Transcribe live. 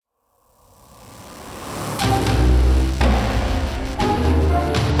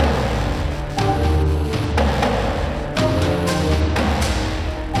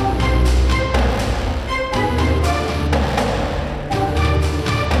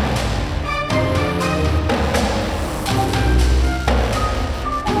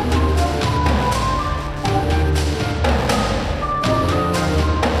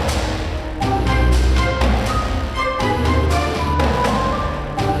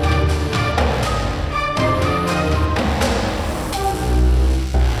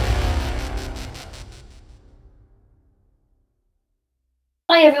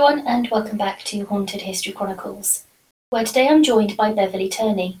Hi everyone, and welcome back to Haunted History Chronicles, where today I'm joined by Beverly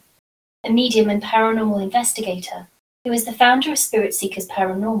Turney, a medium and paranormal investigator who is the founder of Spirit Seekers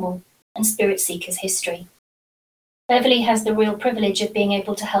Paranormal and Spirit Seekers History. Beverly has the real privilege of being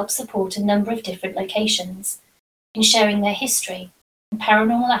able to help support a number of different locations in sharing their history and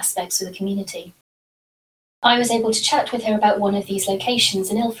paranormal aspects with the community. I was able to chat with her about one of these locations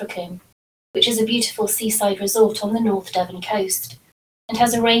in Ilfracombe, which is a beautiful seaside resort on the North Devon coast, and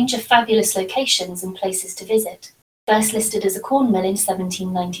has a range of fabulous locations and places to visit. First listed as a corn mill in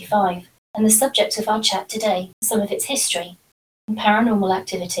 1795, and the subject of our chat today is some of its history and paranormal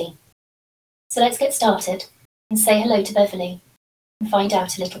activity. So let's get started and say hello to Beverly and find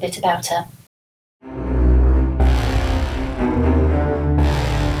out a little bit about her.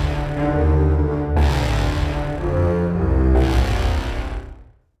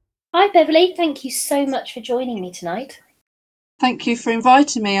 Hi Beverly, thank you so much for joining me tonight. Thank you for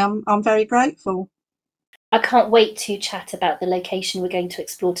inviting me. I'm very grateful. I can't wait to chat about the location we're going to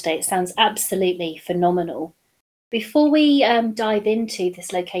explore today. It sounds absolutely phenomenal. Before we dive into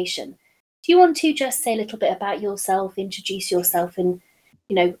this location, do you want to just say a little bit about yourself, introduce yourself and,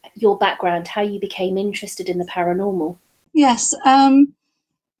 your background, how you became interested in the paranormal? Yes, I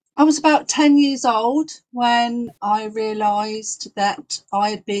was about 10 years old when I realised that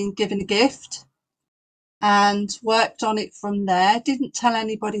I had been given a gift and worked on it from there. Didn't tell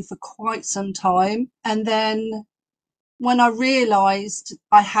anybody for quite some time. And then when I realised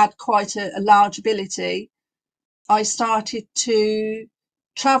I had quite a large ability, I started to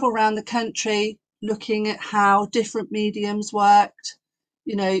travel around the country looking at how different mediums worked,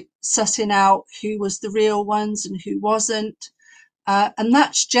 sussing out who was the real ones and who wasn't. And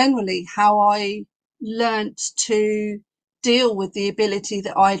that's generally how I learnt to deal with the ability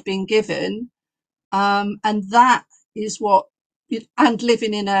that I'd been given. And that is what, and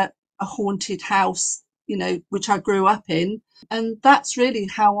living in a haunted house, which I grew up in. And that's really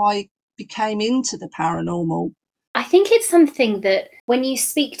how I became into the paranormal. I think it's something that when you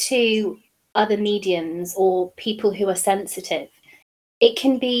speak to other mediums or people who are sensitive, it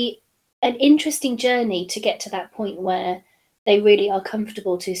can be an interesting journey to get to that point where they really are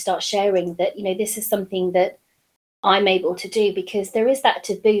comfortable to start sharing that, this is something that I'm able to do, because there is that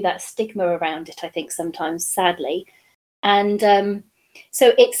taboo, that stigma around it, I think sometimes, sadly. And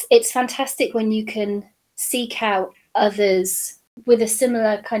so it's fantastic when you can seek out others with a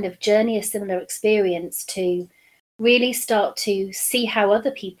similar kind of journey, a similar experience, to really start to see how other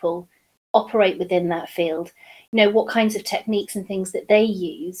people operate within that field, what kinds of techniques and things that they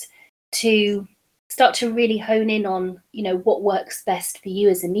use to start to really hone in on, what works best for you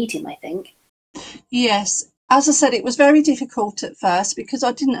as a medium, I think. Yes, as I said, it was very difficult at first because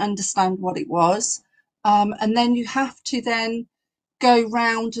I didn't understand what it was. And then you have to then go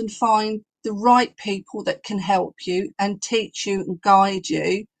round and find the right people that can help you and teach you and guide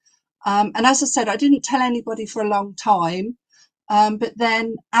you. And as I said, I didn't tell anybody for a long time. But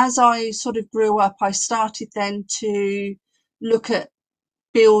then as I sort of grew up, I started then to look at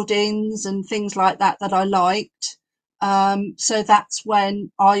buildings and things like that I liked. So that's when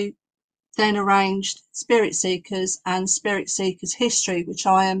I then arranged Spirit Seekers and Spirit Seekers History, which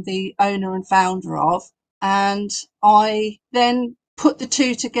I am the owner and founder of. And I then put the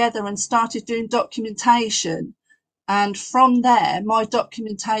two together and started doing documentation. And from there, my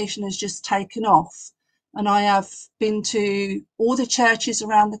documentation has just taken off. And I have been to all the churches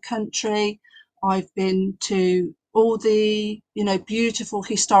around the country. I've been to all the, beautiful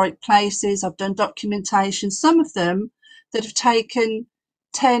historic places. I've done documentation, some of them that have taken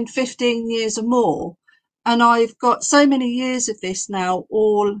 10, 15 years or more. And I've got so many years of this now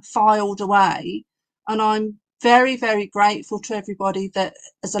all filed away. And I'm very, very grateful to everybody that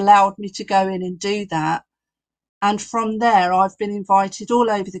has allowed me to go in and do that. And from there, I've been invited all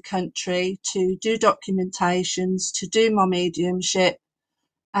over the country to do documentations, to do my mediumship.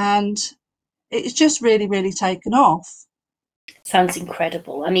 And it's just really, really taken off. Sounds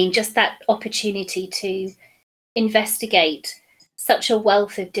incredible. I mean, just that opportunity to investigate such a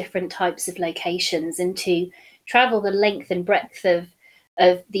wealth of different types of locations and to travel the length and breadth of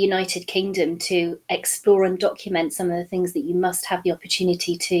the United Kingdom to explore and document some of the things that you must have the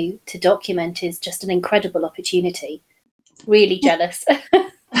opportunity to document is just an incredible opportunity. Really jealous.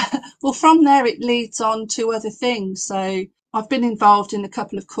 Well, from there, it leads on to other things. So I've been involved in a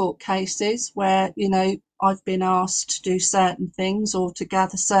couple of court cases where, I've been asked to do certain things or to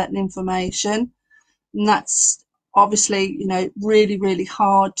gather certain information. And that's obviously, really, really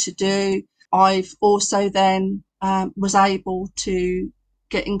hard to do. I've also then was able to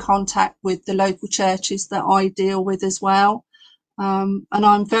get in contact with the local churches that I deal with as well. And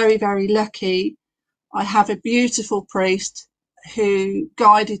I'm very, very lucky. I have a beautiful priest who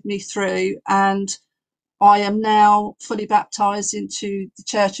guided me through, and I am now fully baptised into the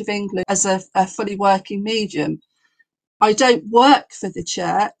Church of England as a fully working medium. I don't work for the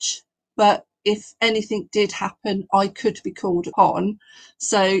church, but if anything did happen, I could be called upon.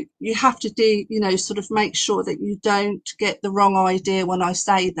 So you have to sort of make sure that you don't get the wrong idea when I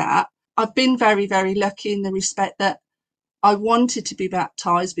say that. I've been very, very lucky in the respect that I wanted to be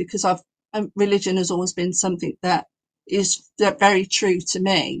baptized because religion has always been something that is very true to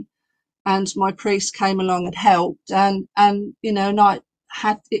me. And my priest came along and helped, it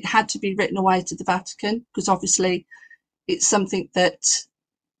had to be written away to the Vatican, because obviously it's something that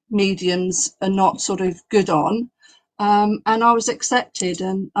mediums are not sort of good on. And I was accepted,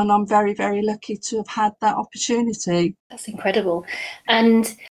 and I'm very, very lucky to have had that opportunity. That's incredible.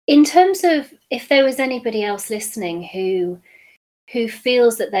 And in terms of if there was anybody else listening who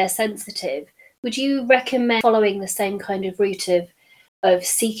feels that they're sensitive, would you recommend following the same kind of route of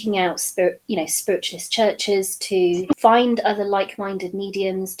seeking out spiritualist churches, to find other like-minded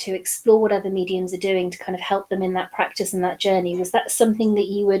mediums, to explore what other mediums are doing to kind of help them in that practice and that journey? Was that something that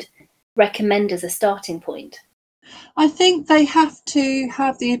you would recommend as a starting point? I think they have to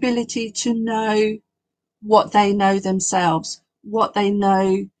have the ability to know what they know themselves, what they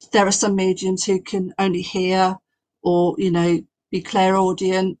know. There are some mediums who can only hear or, be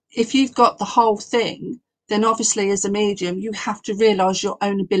clairaudient. If you've got the whole thing, then obviously as a medium, you have to realise your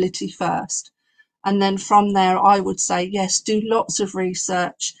own ability first. And then from there, I would say, yes, do lots of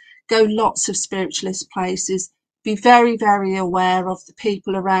research, go lots of spiritualist places, be very, very aware of the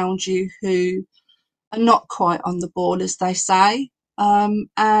people around you who are not quite on the ball, as they say, and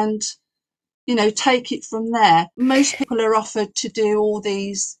take it from there. Most people are offered to do all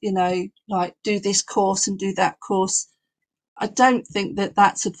these, like do this course and do that course. I don't think that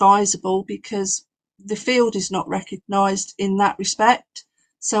that's advisable, because the field is not recognised in that respect.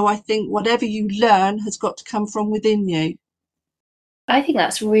 So I think whatever you learn has got to come from within you. I think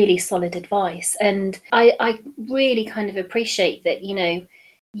that's really solid advice. And I really kind of appreciate that,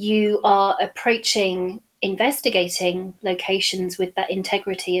 you are approaching investigating locations with that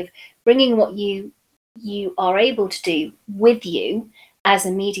integrity of bringing what you are able to do with you as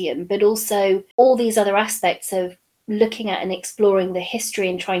a medium, but also all these other aspects of looking at and exploring the history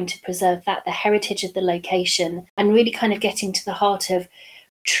and trying to preserve that, the heritage of the location, and really kind of getting to the heart of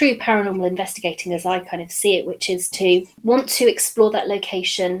true paranormal investigating as I kind of see it, which is to want to explore that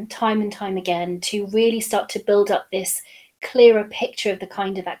location time and time again, to really start to build up this clearer picture of the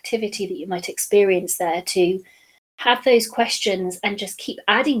kind of activity that you might experience there, to have those questions and just keep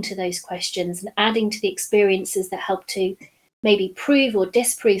adding to those questions and adding to the experiences that help to maybe prove or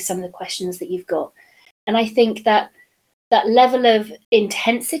disprove some of the questions that you've got. And I think that level of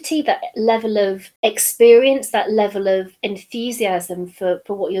intensity, that level of experience, that level of enthusiasm for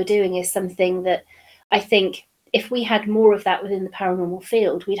what you're doing is something that I think if we had more of that within the paranormal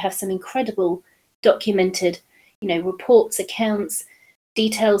field, we'd have some incredible documented, reports, accounts,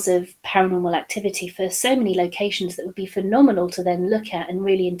 details of paranormal activity for so many locations that would be phenomenal to then look at and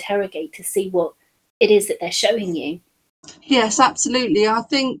really interrogate to see what it is that they're showing you. Yes, absolutely. I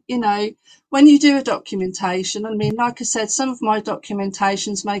think, when you do a documentation, I mean, like I said, some of my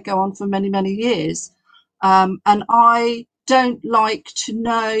documentations may go on for many, many years. And I don't like to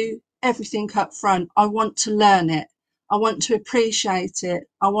know everything up front. I want to learn it. I want to appreciate it.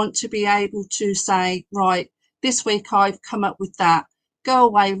 I want to be able to say, right, this week I've come up with that. Go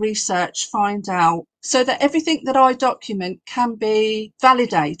away, research, find out, so that everything that I document can be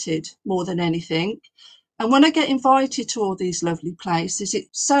validated more than anything. And when I get invited to all these lovely places, it's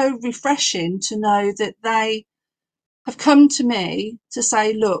so refreshing to know that they have come to me to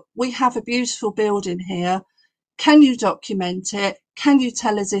say, look, we have a beautiful building here. Can you document it? Can you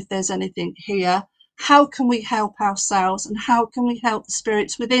tell us if there's anything here? How can we help ourselves, and how can we help the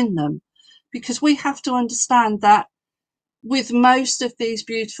spirits within them? Because we have to understand that with most of these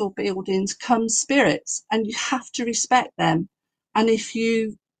beautiful buildings come spirits, and you have to respect them. And if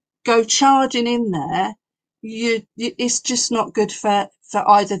you go charging in there, it's just not good for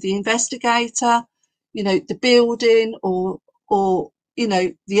either the investigator, the building, or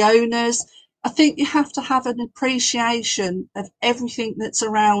the owners. I think you have to have an appreciation of everything that's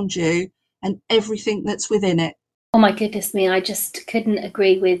around you and everything that's within it. Oh my goodness me, I just couldn't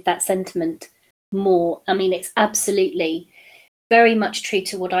agree with that sentiment more. I mean, it's absolutely very much true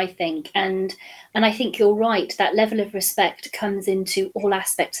to what I think. And I think you're right, that level of respect comes into all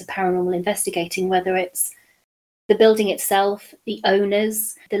aspects of paranormal investigating, whether it's the building itself, the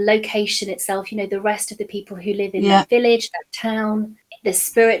owners, the location itself, the rest of the people who live in that village, that town, the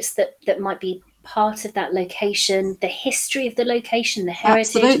spirits that might be part of that location, the history of the location, the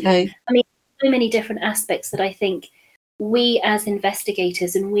heritage. Absolutely. I mean, so many different aspects that I think we as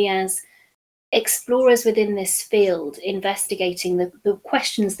investigators and we as explorers within this field, investigating the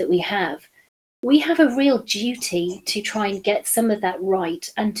questions that we have a real duty to try and get some of that right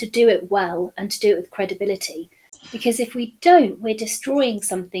and to do it well and to do it with credibility. Because if we don't, we're destroying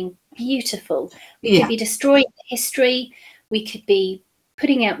something beautiful. We could be destroying history. We could be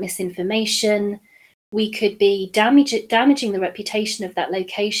putting out misinformation. We could be damaging the reputation of that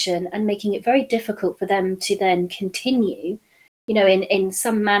location and making it very difficult for them to then continue, in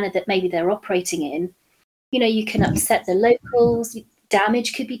some manner that maybe they're operating in. You can upset the locals.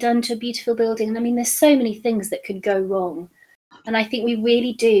 Damage could be done to a beautiful building. I mean, there's so many things that could go wrong. And I think we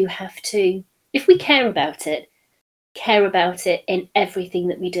really do have to, if we care about it in everything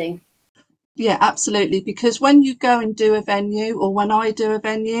that we do. Yeah, absolutely. Because when you go and do a venue, or when I do a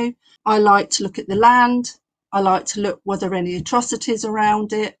venue, I like to look at the land. I like to look whether any atrocities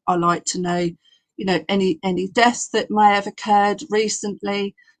around it. I like to know, any deaths that may have occurred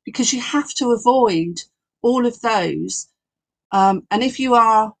recently, because you have to avoid all of those. And if you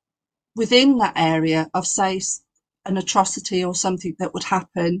are within that area of, say, an atrocity or something that would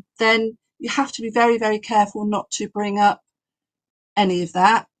happen, then you have to be very, very careful not to bring up any of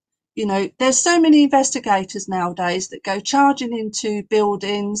that. There's so many investigators nowadays that go charging into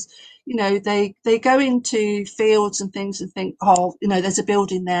buildings. They go into fields and things and think, oh, there's a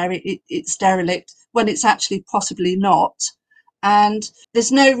building there, it's derelict, when it's actually possibly not. And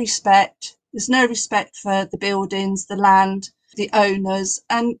there's no respect for the buildings, the land, the owners.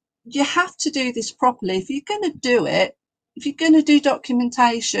 And you have to do this properly. If you're going to do it, if you're going to do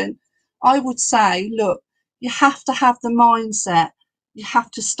documentation, I would say, look, you have to have the mindset. You have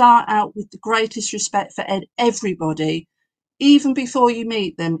to start out with the greatest respect for everybody, even before you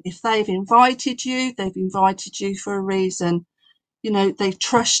meet them. If they've invited you for a reason. They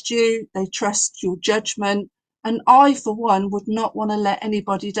trust you, they trust your judgment. And I, for one, would not want to let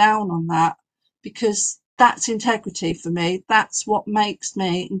anybody down on that, because that's integrity for me. That's what makes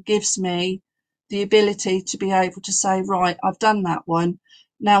me and gives me the ability to be able to say, right, I've done that one.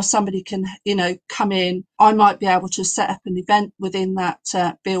 Now somebody can, come in. I might be able to set up an event within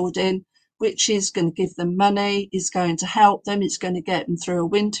that building, which is going to give them money, is going to help them, it's going to get them through a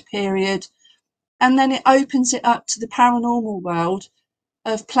winter period. And then it opens it up to the paranormal world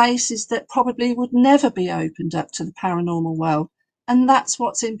of places that probably would never be opened up to the paranormal world. And that's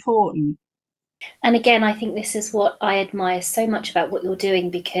what's important. And again, I think this is what I admire so much about what you're doing,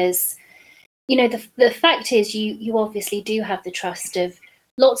 because, the fact is you obviously do have the trust of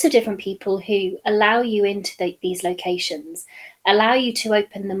lots of different people who allow you into these locations, allow you to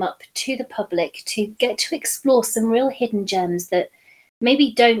open them up to the public, to get to explore some real hidden gems that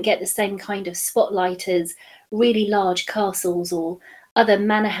maybe don't get the same kind of spotlight as really large castles or other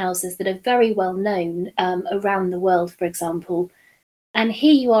manor houses that are very well known around the world, for example. And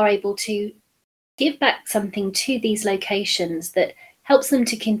here you are able to give back something to these locations that helps them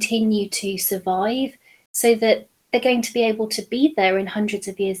to continue to survive, so that they're going to be able to be there in hundreds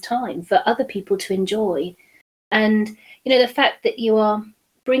of years' time for other people to enjoy. And, the fact that you are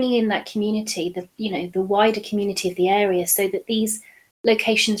bringing in that community, the wider community of the area, so that these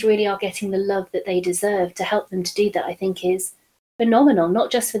locations really are getting the love that they deserve to help them to do that, I think is phenomenal, not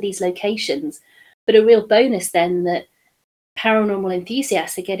just for these locations, but a real bonus then that paranormal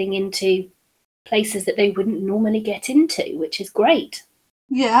enthusiasts are getting into places that they wouldn't normally get into, which is great.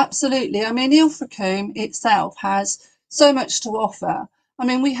 Yeah, absolutely. I mean, Ilfracombe itself has so much to offer. I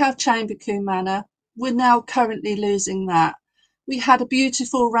mean, we have Chambercombe Manor. We're now currently losing that. We had a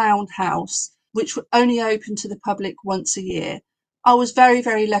beautiful roundhouse, which only opened to the public once a year. I was very,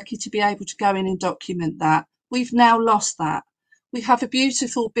 very lucky to be able to go in and document that. We've now lost that. We have a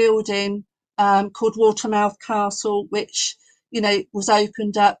beautiful building called Watermouth Castle, which, was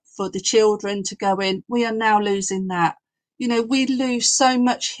opened up for the children to go in. We are now losing that. We lose so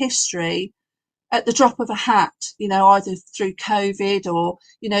much history at the drop of a hat, either through COVID or,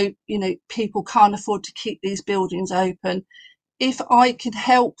 people can't afford to keep these buildings open. If I could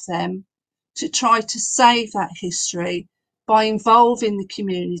help them to try to save that history by involving the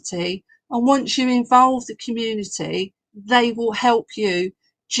community, and once you involve the community, they will help you,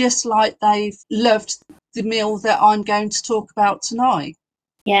 just like they've loved the mill that I'm going to talk about tonight.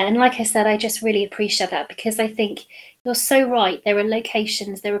 Yeah, and like I said, I just really appreciate that, because I think you're so right. There are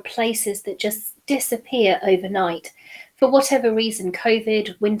locations, there are places that just disappear overnight for whatever reason,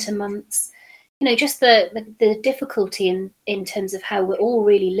 COVID, winter months, just the difficulty in terms of how we're all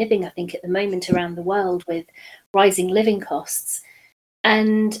really living, I think, at the moment around the world with rising living costs.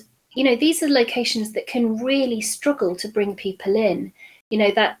 And, these are locations that can really struggle to bring people in,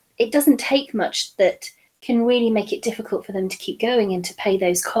 that it doesn't take much that can really make it difficult for them to keep going and to pay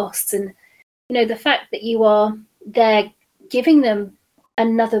those costs. And, the fact that you are there giving them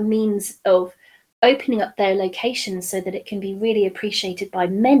another means of opening up their location so that it can be really appreciated by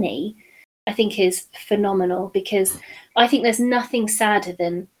many, I think is phenomenal, because I think there's nothing sadder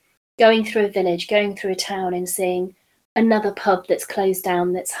than going through a village, going through a town and seeing another pub that's closed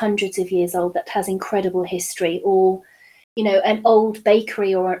down, that's hundreds of years old, that has incredible history, or, an old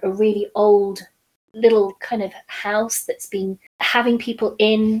bakery or a really old little kind of house that's been having people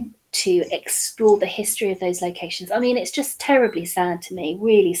in to explore the history of those locations. I mean, it's just terribly sad to me,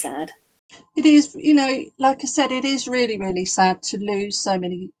 really sad. It is, like I said, it is really, really sad to lose so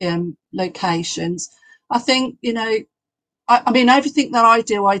many locations. I think, I mean, everything that I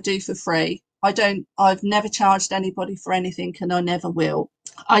do for free. I've never charged anybody for anything, and I never will.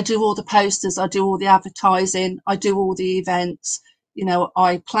 I do all the posters, I do all the advertising, I do all the events.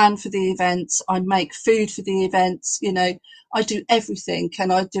 I plan for the events, I make food for the events, I do everything,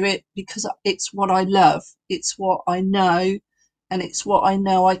 and I do it because it's what I love, it's what I know, and it's what I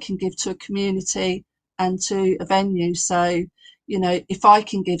know I can give to a community and to a venue. So, if I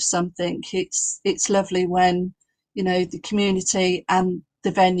can give something, it's lovely when, the community and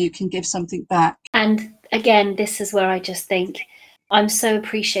the venue can give something back. And again, this is where I just think I'm so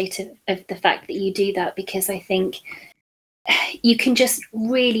appreciative of the fact that you do that, because I think you can just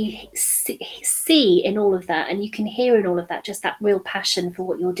really see in all of that, and you can hear in all of that just that real passion for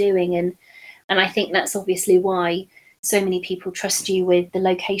what you're doing. And I think that's obviously why so many people trust you with the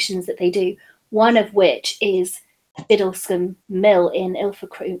locations that they do, one of which is Biddlescombe Mill in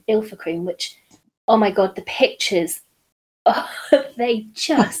Ilfracombe, which, oh my God, the pictures, oh,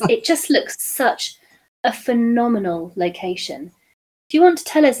 it just looks such a phenomenal location. Do you want to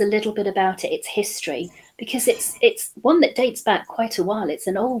tell us a little bit about it, its history? Because it's one that dates back quite a while. It's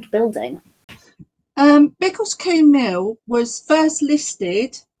an old building. Biddlescombe Mill was first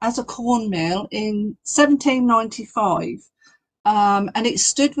listed as a corn mill in 1795, and it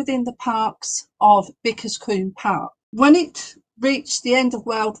stood within the parks of Bickerscombe Park. When it reached the end of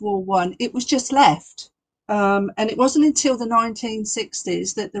World War One, it was just left. And it wasn't until the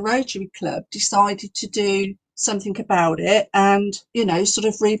 1960s that the Rotary Club decided to do something about it and, sort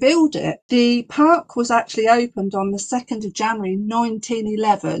of rebuild it. The park was actually opened on the 2nd of January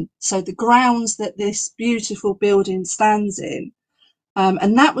 1911. So the grounds that this beautiful building stands in,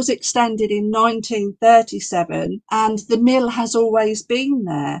 and that was extended in 1937, and the mill has always been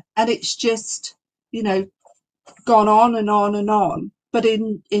there, and it's just, gone on and on and on. But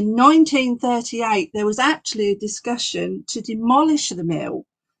in 1938, there was actually a discussion to demolish the mill,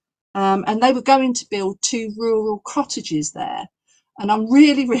 and they were going to build 2 rural cottages there. And I'm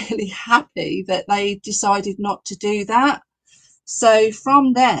really, really happy that they decided not to do that. So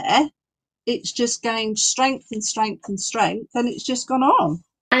from there, it's just gained strength and strength and strength, and it's just gone on.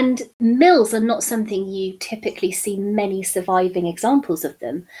 And mills are not something you typically see many surviving examples of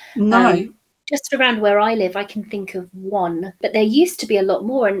them. No. Just around where I live, I can think of one, but there used to be a lot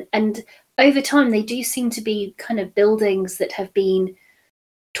more. And over time, they do seem to be kind of buildings that have been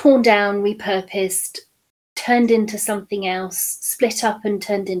torn down, repurposed, turned into something else, split up and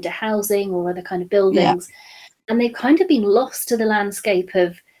turned into housing or other kind of buildings. Yeah. And they've kind of been lost to the landscape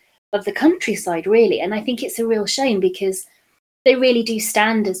of the countryside, really. And I think it's a real shame, because they really do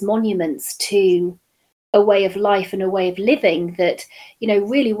stand as monuments to a way of life and a way of living that,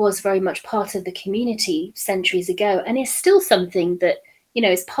 really was very much part of the community centuries ago, and is still something that,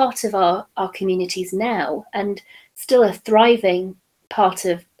 is part of our communities now, and still a thriving part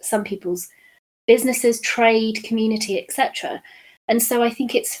of some people's businesses, trade, community, etc. And so I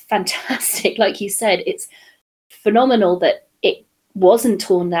think it's fantastic. Like you said, it's phenomenal that it wasn't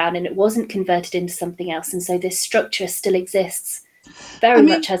torn down and it wasn't converted into something else. And so this structure still exists very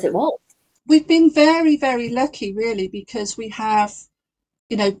much as it was. We've been very, very lucky, really, because we have,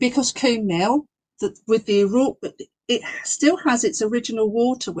 Bickerscombe Mill, that with it still has its original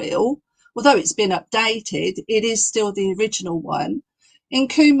water wheel, although it's been updated, it is still the original one. In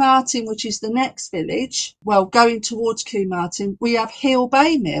Combe Martin, which is the next village, going towards Combe Martin, we have Heel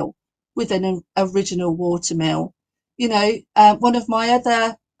Bay Mill with an original water mill. One of my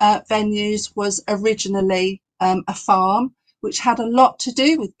other venues was originally a farm, which had a lot to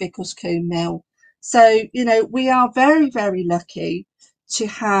do with Bickerscombe Mill. So, we are very, very lucky to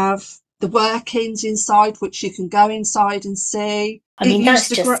have the workings inside, which you can go inside and see. I mean, that's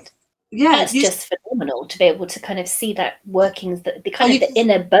just yeah, That's just phenomenal to be able to kind of see that workings, the kind of you the can,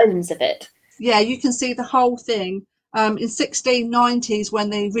 inner bones of it. yeah, you can see the whole thing. In 1690s, when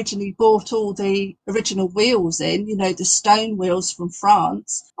they originally bought all the original wheels in, you know, the stone wheels from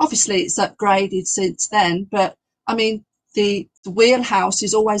France. Obviously, it's upgraded since then, but I mean, the wheelhouse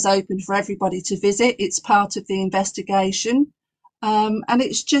is always open for everybody to visit. It's part of the investigation. And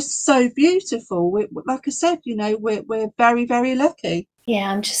it's just so beautiful. Like I said, you know, we're very, very lucky. Yeah,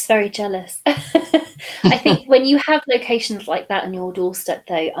 I'm just very jealous. I think when you have locations like that on your doorstep,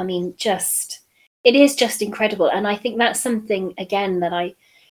 though, I mean, just it is just incredible. And I think that's something again that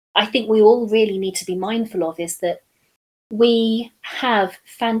I think we all really need to be mindful of is that we have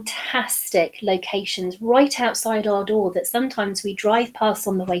fantastic locations right outside our door that sometimes we drive past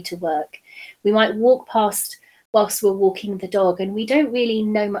on the way to work. We might walk past whilst we're walking the dog, and we don't really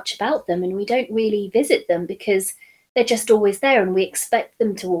know much about them and we don't really visit them because they're just always there and we expect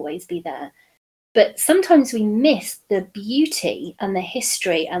them to always be there. But sometimes we miss the beauty and the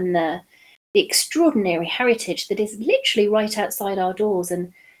history and the extraordinary heritage that is literally right outside our doors.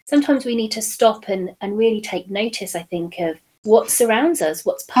 And sometimes we need to stop and really take notice, I think, of what surrounds us,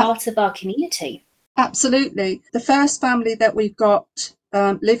 what's part of our community. Absolutely. The first family that we've got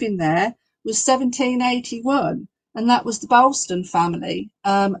living there was 1781, and that was the Balston family.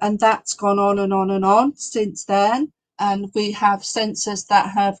 And that's gone on and on and on since then. And we have censors that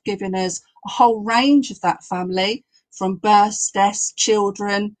have given us a whole range of that family, from births, deaths,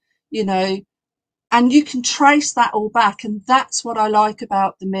 children, you know, and you can trace that all back. And that's what I like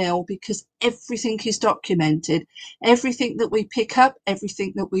about the mill, because everything is documented. Everything that we pick up,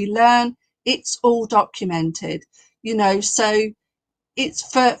 everything that we learn, it's all documented, you know. So it's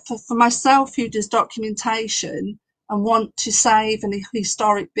for myself, who does documentation and want to save an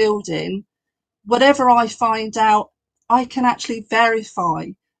historic building, whatever I find out, I can actually verify.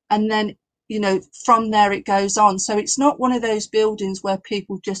 And then, you know, from there it goes on. So it's not one of those buildings where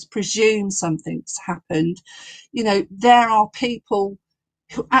people just presume something's happened. You know, there are people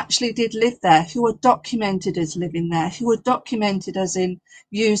who actually did live there, who are documented as living there, who are documented as in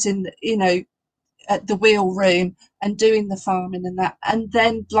using, you know, at the wheel room and doing the farming and that. And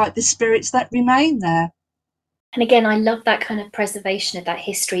then, like, the spirits that remain there. And again, I love that kind of preservation of that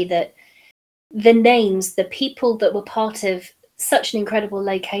history, that the names, the people that were part of such an incredible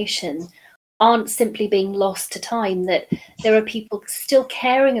location aren't simply being lost to time, that there are people still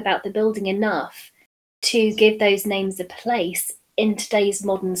caring about the building enough to give those names a place in today's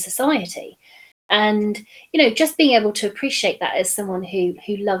modern society. And just being able to appreciate that as someone who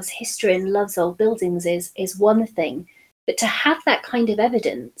loves history and loves old buildings is one thing, but to have that kind of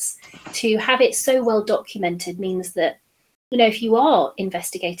evidence, to have it so well documented, means that if you are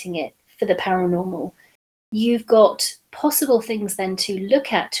investigating it for the paranormal, you've got possible things then to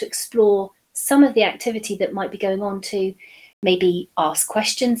look at, to explore some of the activity that might be going on, to maybe ask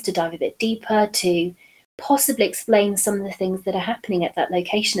questions, to dive a bit deeper, to possibly explain some of the things that are happening at that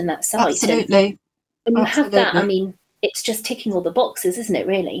location and that site. Absolutely. And when you have that, I Absolutely. mean, it's just ticking all the boxes, isn't it,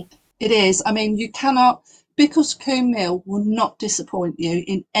 really? It is. I mean, you cannot. Bicklescombe Mill will not disappoint you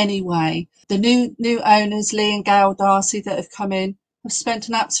in any way. The new owners, Lee and Gail Darcy, that have come in, have spent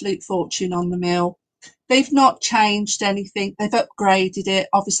an absolute fortune on the mill. They've not changed anything. They've upgraded it,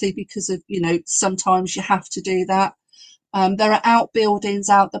 obviously, because of, sometimes you have to do that. There are outbuildings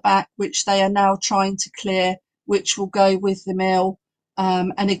out the back which they are now trying to clear, which will go with the mill.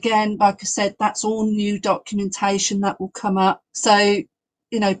 And again, like I said, that's all new documentation that will come up. So,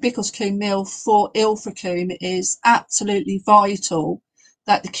 Bicklescombe Mill for Ilfracombe is absolutely vital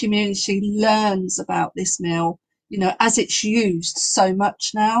that the community learns about this mill, as it's used so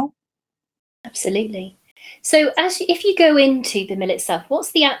much now. Absolutely. So, if you go into the mill itself,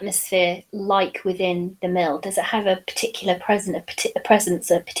 what's the atmosphere like within the mill? Does it have a particular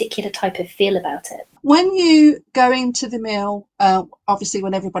presence, a particular type of feel about it? When you go into the mill, obviously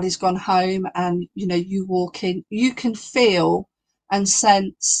when everybody's gone home and you walk in, you can feel and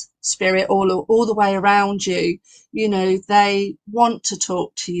sense spirit all the way around you. They want to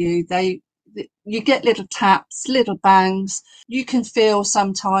talk to you. You get little taps, little bangs. You can feel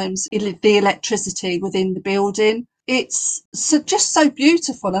sometimes the electricity within the building. It's just so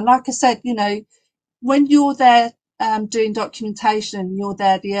beautiful. And like I said, when you're there doing documentation, you're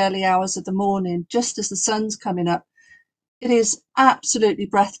there the early hours of the morning, just as the sun's coming up, it is absolutely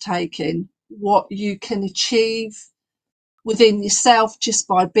breathtaking what you can achieve within yourself just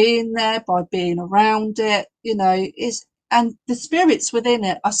by being there, by being around it. And the spirits within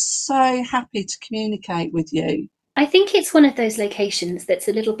it are so happy to communicate with you. I think it's one of those locations that's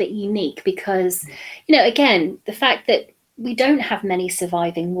a little bit unique because, again, the fact that we don't have many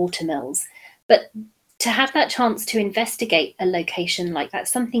surviving watermills, but to have that chance to investigate a location like that,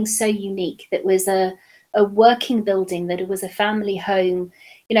 something so unique that was a working building, that it was a family home,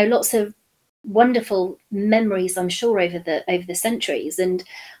 lots of wonderful memories, I'm sure, over the centuries, and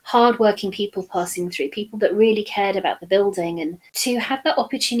hardworking people passing through, people that really cared about the building, and to have that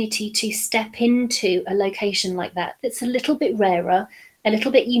opportunity to step into a location like that that's a little bit rarer, a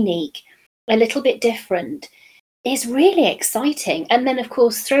little bit unique, a little bit different, is really exciting. And then, of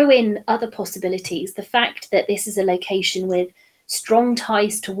course, throw in other possibilities. The fact that this is a location with strong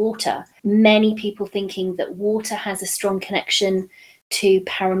ties to water, many people thinking that water has a strong connection to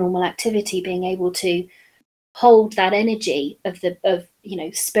paranormal activity, being able to hold that energy of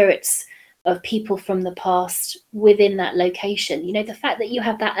spirits of people from the past within that location. The fact that you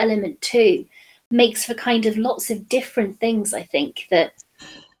have that element too makes for kind of lots of different things, I think, that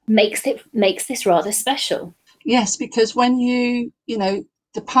makes this rather special. Yes, because when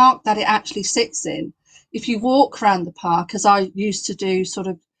the park that it actually sits in, if you walk around the park, as I used to do, sort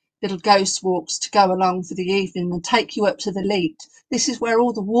of little ghost walks to go along for the evening and take you up to the leat, this is where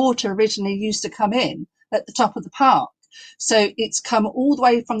all the water originally used to come in at the top of the park. So it's come all the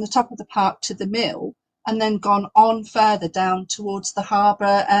way from the top of the park to the mill and then gone on further down towards the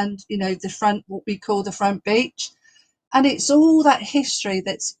harbour and, the front, what we call the front beach. And it's all that history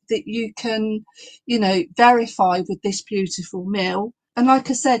that you can verify with this beautiful mill. And like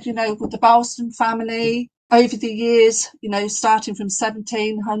I said, with the Balston family over the years, starting from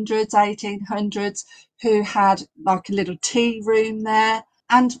 1700s, 1800s, who had like a little tea room there,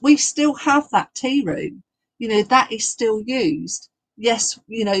 and we still have that tea room, that is still used. Yes,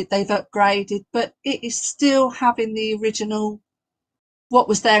 they've upgraded, but it is still having the original. What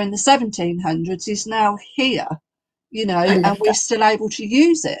was there in the 1700s is now here, I and love we're that. still able to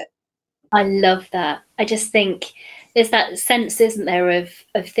use it. I love that. I just think there's that sense, isn't there, of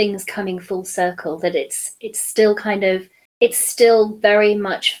things coming full circle, that it's still it's still very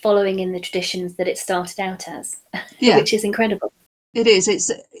much following in the traditions that it started out as, Yeah, which is incredible. it is.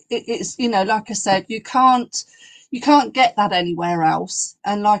 It's like I said, you can't get that anywhere else.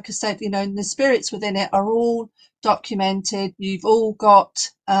 And like I said, and the spirits within it are all documented. You've all got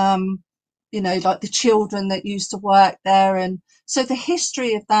like the children that used to work there, and so the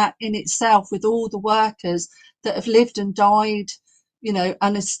history of that in itself, with all the workers that have lived and died,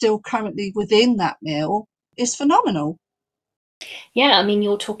 and are still currently within that mill, is phenomenal. Yeah, I mean,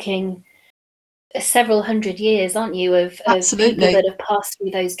 you're talking several hundred years, aren't you, of people Absolutely. that have passed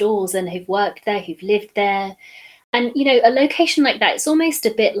through those doors and who've worked there, who've lived there. And, a location like that, it's almost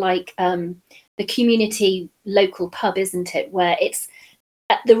a bit like the community local pub, isn't it? Where it's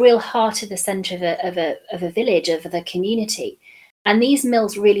at the real heart of the centre of a village, of the community. And these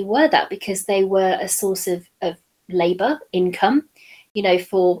mills really were that, because they were a source of labour, income,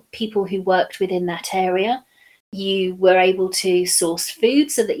 for people who worked within that area. You were able to source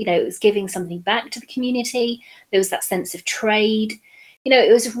food so that, it was giving something back to the community. There was that sense of trade.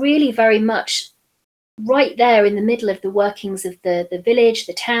 It was really very much right there in the middle of the workings of the village,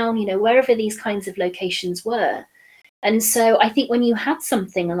 the town, wherever these kinds of locations were. And so I think when you had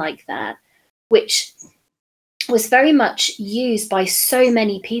something like that, which was very much used by so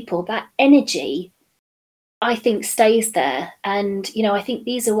many people, that energy, I think, stays there. And, I think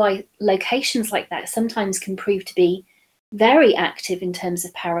these are why locations like that sometimes can prove to be very active in terms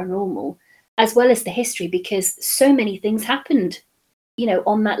of paranormal, as well as the history, because so many things happened,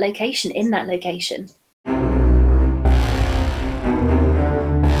 on that location, in that location.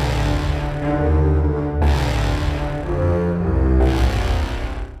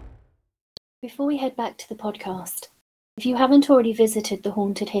 Before we head back to the podcast, if you haven't already visited the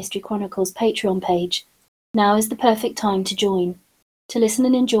Haunted History Chronicles Patreon page, now is the perfect time to join, to listen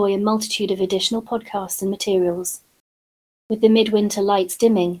and enjoy a multitude of additional podcasts and materials. With the midwinter lights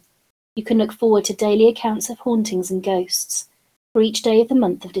dimming, you can look forward to daily accounts of hauntings and ghosts for each day of the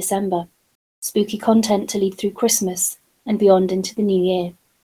month of December, spooky content to lead through Christmas and beyond into the new year.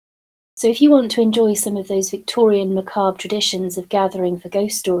 So if you want to enjoy some of those Victorian macabre traditions of gathering for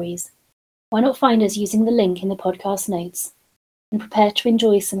ghost stories, why not find us using the link in the podcast notes and prepare to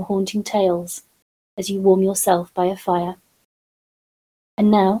enjoy some haunting tales as you warm yourself by a fire.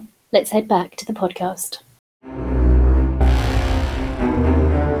 And now, let's head back to the podcast.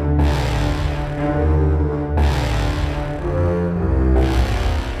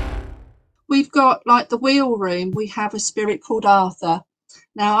 We've got, like, the wheel room, we have a spirit called Arthur.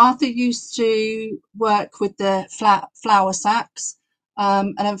 Now, Arthur used to work with the flour sacks,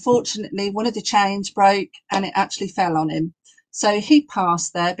 and unfortunately one of the chains broke and it actually fell on him. So he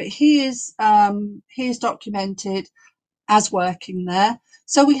passed there, but he is documented as working there.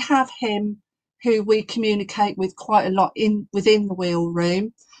 So we have him who we communicate with quite a lot within the wheel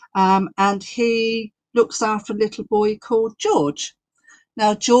room, and he looks after a little boy called George.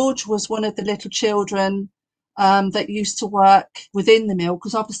 Now, George was one of the little children that used to work within the mill,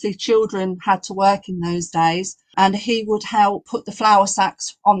 because obviously children had to work in those days, and he would help put the flour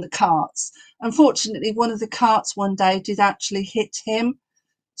sacks on the carts. Unfortunately, one of the carts one day did actually hit him.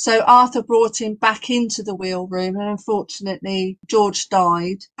 So Arthur brought him back into the wheel room, and unfortunately George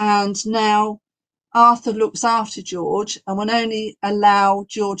died. And now Arthur looks after George and will only allow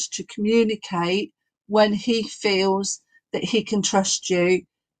George to communicate when he feels that he can trust you,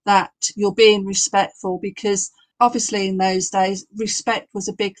 that you're being respectful, because obviously in those days respect was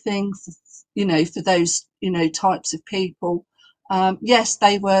a big thing for, for those, types of people. Yes,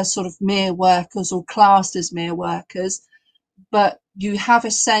 they were sort of mere workers or classed as mere workers, but you have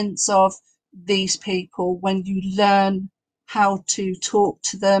a sense of these people when you learn how to talk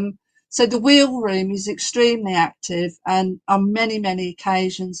to them. So the wheel room is extremely active, and on many, many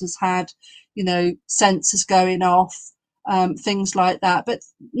occasions has had, sensors going off, things like that. But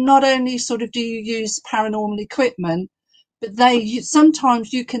not only sort of do you use paranormal equipment, but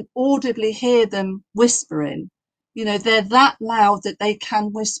sometimes you can audibly hear them whispering. They're that loud that they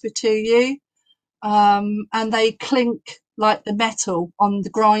can whisper to you, and they clink like the metal on the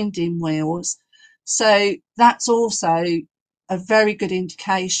grinding wheels. So that's also a very good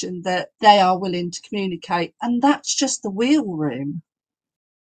indication that they are willing to communicate, and that's just the wheel room.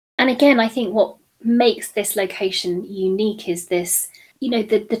 And again, I think what makes this location unique is this,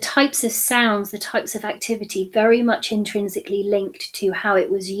 the types of sounds, the types of activity, very much intrinsically linked to how it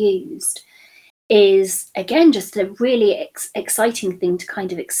was used, is again just a really exciting thing to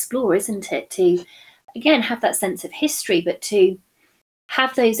kind of explore, isn't it? To again have that sense of history, but to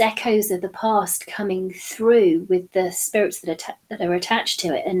have those echoes of the past coming through with the spirits that are attached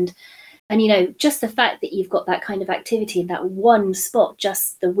to it, and just the fact that you've got that kind of activity in that one spot,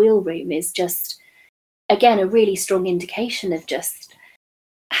 just the wheel room, is just again a really strong indication of just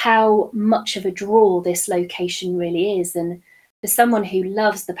how much of a draw this location really is. And for someone who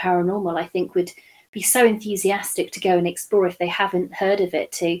loves the paranormal, I think would be so enthusiastic to go and explore if they haven't heard of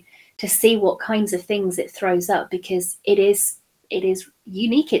it, to see what kinds of things it throws up, because it is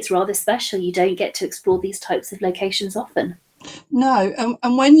unique. It's rather special. You don't get to explore these types of locations often. No,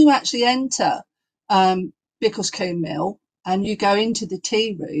 and when you actually enter Bicklescombe Mill and you go into the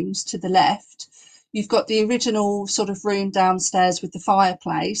tea rooms to the left, you've got the original sort of room downstairs with the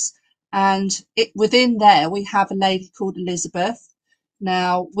fireplace, and within there we have a lady called Elizabeth.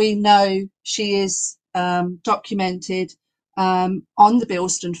 Now we know she is documented on the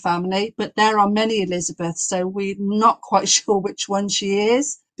Bilston family, but there are many Elizabeths, so we're not quite sure which one she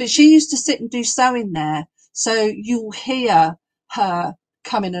is. But she used to sit and do sewing there, so you'll hear her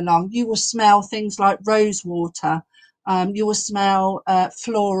coming along. You will smell things like rose water. You will smell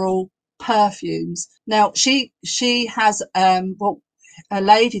floral perfumes. Now she has a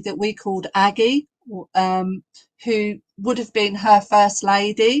lady that we called Aggie, who would have been her first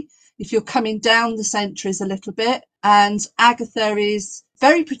lady if you're coming down the centuries a little bit. And Agatha is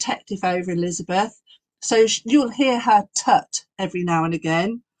very protective over Elizabeth, so you'll hear her tut every now and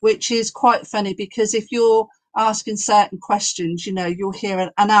again, which is quite funny, because if you're asking certain questions, you'll hear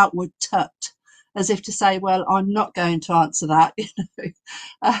an outward tut, as if to say, well, I'm not going to answer that.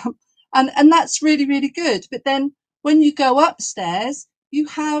 And that's really, really good. But then when you go upstairs, you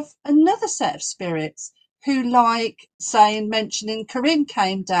have another set of spirits who, like saying, mentioning Corinne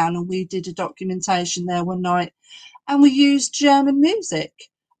came down and we did a documentation there one night, and we used German music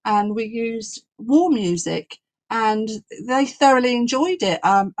and we used war music, and they thoroughly enjoyed it.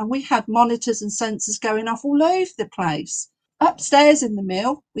 And we had monitors and sensors going off all over the place. Upstairs in the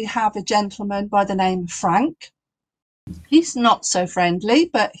mill, we have a gentleman by the name of Frank. He's not so friendly,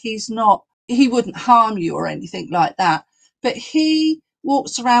 but he wouldn't harm you or anything like that. But he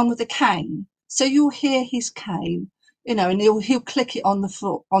walks around with a cane. So you'll hear his cane, and he'll click it on the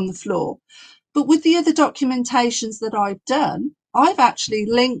floor. But with the other documentations that I've done, I've actually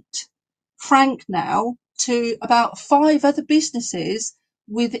linked Frank now to about 5 other businesses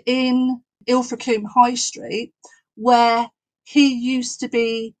within Ilfracombe High Street, where he used to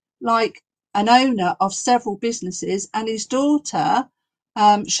be like an owner of several businesses, and his daughter,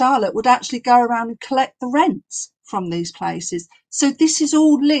 Charlotte, would actually go around and collect the rents from these places. So this is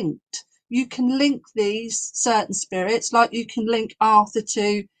all linked. You can link these certain spirits, like you can link Arthur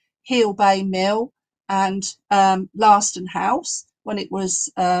to Heel Bay Mill and Larston House, when it was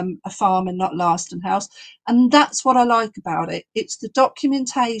a farm and not Larston House. And that's what I like about it. It's the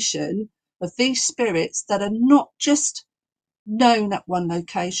documentation of these spirits that are not just known at one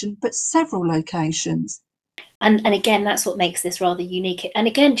location, but several locations. And again, that's what makes this rather unique. And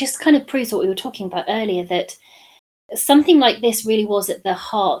again, just kind of proves what we were talking about earlier, that something like this really was at the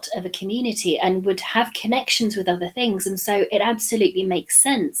heart of a community and would have connections with other things. And so it absolutely makes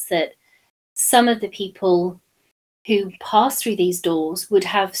sense that some of the people who pass through these doors would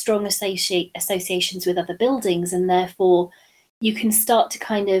have strong associations with other buildings, and therefore you can start to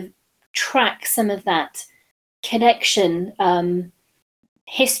kind of track some of that connection,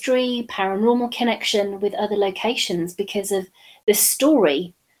 history, paranormal connection with other locations because of the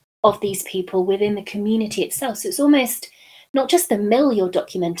story of these people within the community itself. So it's almost not just the mill you're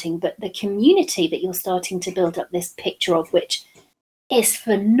documenting, but the community that you're starting to build up this picture of, which is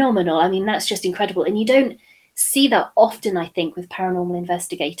phenomenal. I mean, that's just incredible. And you don't see that often, I think, with paranormal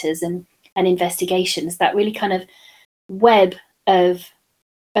investigators and investigations, that really kind of web of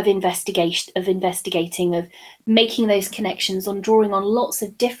investigating, of making those connections, on drawing on lots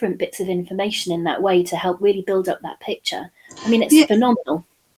of different bits of information in that way to help really build up that picture. I mean, it's phenomenal.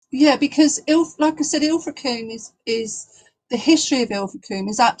 Yeah, because like I said, Ilfracombe is the history of Ilfracombe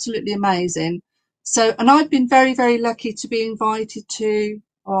is absolutely amazing. So, and I've been very, very lucky to be invited to,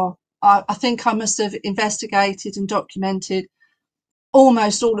 or I think I must have investigated and documented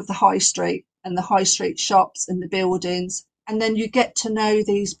almost all of the high street and the high street shops and the buildings. And then you get to know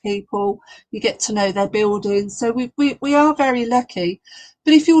these people, you get to know their buildings. So we are very lucky.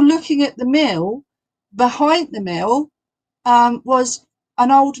 But if you're looking at the mill, behind the mill was an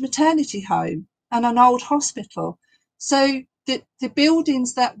old maternity home and an old hospital. So the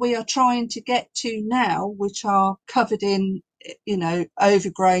buildings that we are trying to get to now, which are covered in,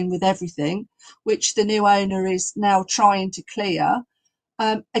 overgrown with everything, which the new owner is now trying to clear.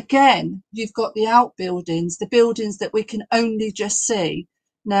 Again, you've got the outbuildings, the buildings that we can only just see.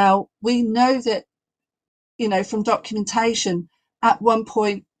 Now, we know that, from documentation, at one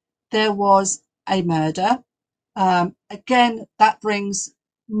point there was a murder. Again, that brings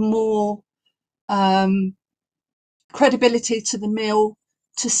more credibility to the mill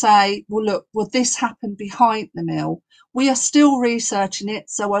to say, well, look, well, this happened behind the mill. We are still researching it,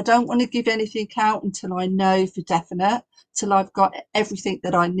 so I don't want to give anything out until I know for definite, till I've got everything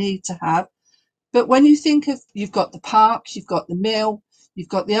that I need to have. But when you think of, you've got the park, you've got the mill, you've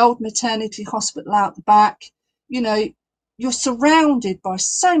got the old maternity hospital out the back, you're surrounded by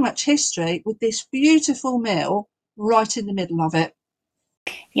so much history with this beautiful mill right in the middle of it.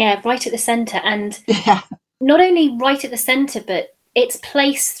 Yeah, right at the centre. And Yeah. not only right at the centre, but its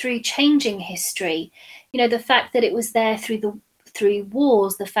place through changing history. The fact that it was there through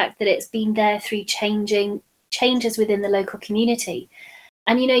wars, the fact that it's been there through changes within the local community.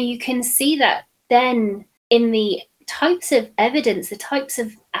 And you can see that then in the types of evidence, the types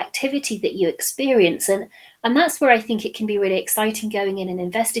of activity that you experience. And that's where I think it can be really exciting going in and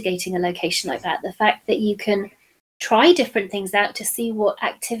investigating a location like that. The fact that you can try different things out to see what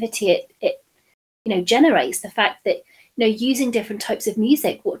activity it generates. The fact that using different types of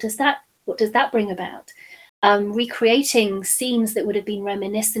music, what does that bring about? Recreating scenes that would have been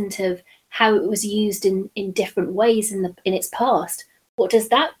reminiscent of how it was used in different ways in its past. What does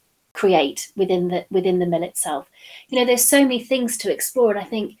that create within the mill itself? There's so many things to explore, and I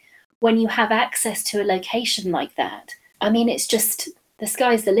think when you have access to a location like that, I mean, it's just the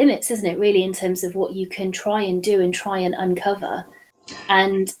sky's the limits, isn't it, really, in terms of what you can try and do and try and uncover.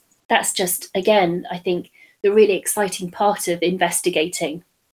 And that's just, again, I think, the really exciting part of investigating.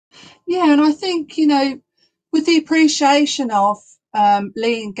 Yeah, and I think, with the appreciation of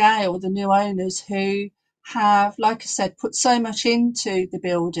Lee and Gail, the new owners, who have, like I said, put so much into the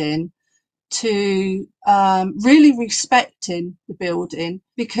building, to really respecting the building,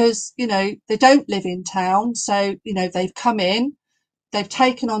 because, they don't live in town. So, they've come in, they've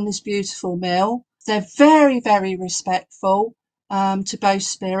taken on this beautiful mill. They're very, very respectful to both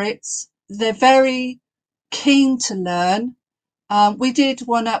spirits. They're very keen to learn. We did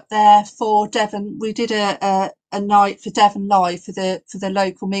one up there for Devon. We did a night for Devon Live for the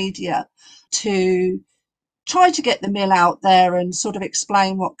local media to try to get the mill out there and sort of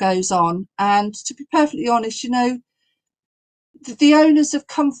explain what goes on. And to be perfectly honest, the owners have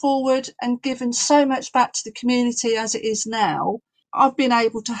come forward and given so much back to the community as it is now. I've been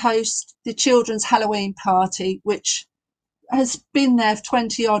able to host the children's Halloween party, which has been there for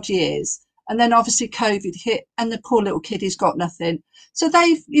 20 odd years. And then obviously COVID hit and the poor little kiddie's got nothing. So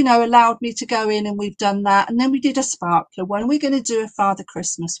they've, allowed me to go in, and we've done that. And then we did a sparkler one. We're going to do a Father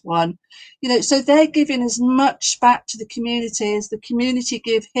Christmas one. So they're giving as much back to the community as the community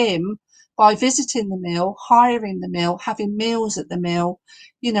give him by visiting the mill, hiring the mill, having meals at the mill,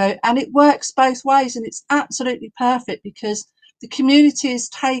 and it works both ways, and it's absolutely perfect because the community has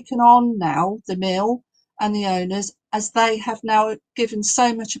taken on now the mill and the owners, as they have now given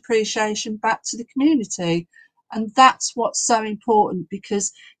so much appreciation back to the community. And that's what's so important,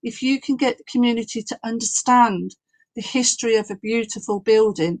 because if you can get the community to understand the history of a beautiful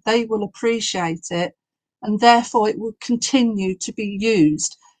building, they will appreciate it, and therefore it will continue to be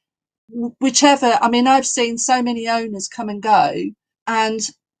used. Whichever, I mean, I've seen so many owners come and go, and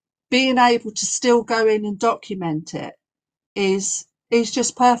being able to still go in and document it is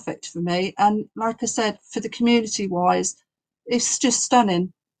just perfect for me. And like I said, for the community wise, it's just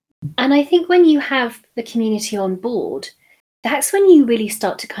stunning. And I think when you have the community on board, that's when you really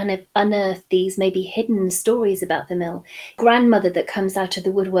start to kind of unearth these maybe hidden stories about the mill. Grandmother that comes out of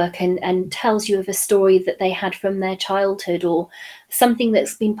the woodwork and tells you of a story that they had from their childhood, or something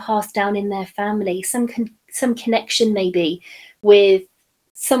that's been passed down in their family, some connection maybe with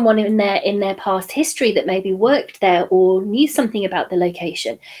someone in their past history that maybe worked there or knew something about the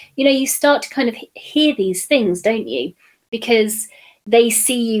location. You start to kind of hear these things, don't you? Because they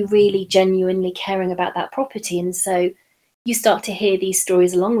see you really genuinely caring about that property, and so you start to hear these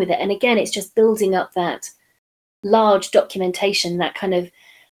stories along with it. And again, it's just building up that large documentation, that kind of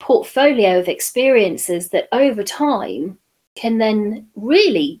portfolio of experiences that over time can then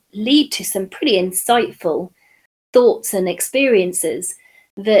really lead to some pretty insightful thoughts and experiences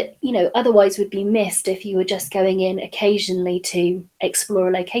that otherwise would be missed if you were just going in occasionally to explore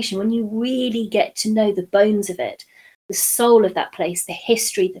a location. When you really get to know the bones of it, the soul of that place, the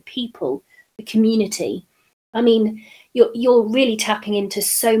history, the people, the community, I mean, you're really tapping into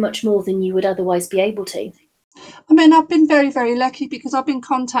so much more than you would otherwise be able to. I mean, I've been very, very lucky, because I've been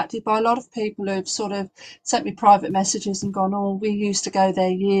contacted by a lot of people who've sort of sent me private messages and gone, oh, we used to go there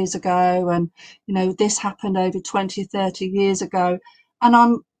years ago, and, this happened over 20, 30 years ago. And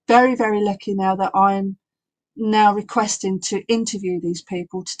I'm very, very lucky now that I'm now requesting to interview these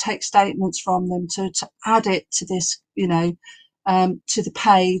people, to take statements from them, to add it to this, to the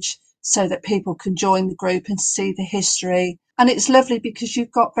page, so that people can join the group and see the history. And it's lovely because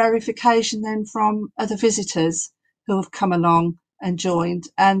you've got verification then from other visitors who have come along and joined.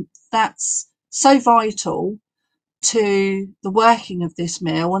 And that's so vital to the working of this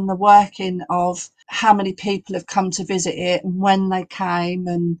mill, and the working of how many people have come to visit it and when they came,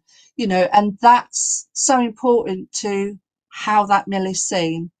 and that's so important to how that mill is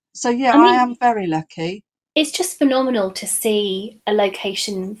seen. So yeah, I I mean, am very lucky. it's just phenomenal to see a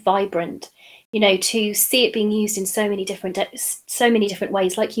location vibrant, to see it being used in so many different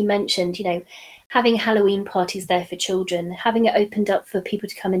ways. Like you mentioned, having Halloween parties there for children, having it opened up for people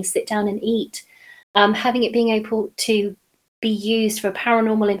to come and sit down and eat, having it being able to be used for a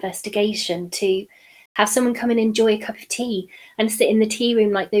paranormal investigation, to have someone come and enjoy a cup of tea and sit in the tea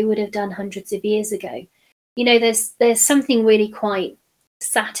room like they would have done hundreds of years ago. There's something really quite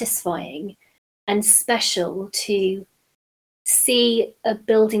satisfying and special to see a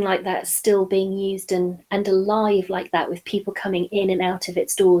building like that still being used and alive like that, with people coming in and out of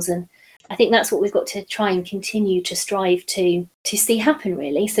its doors. And I think that's what we've got to try and continue to strive to see happen,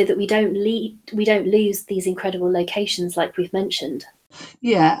 really, so that we don't lose these incredible locations like we've mentioned.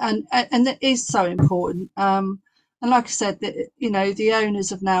 Yeah, and that is so important. And like I said, the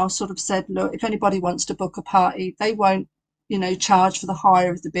owners have now sort of said, look, if anybody wants to book a party, they won't, charge for the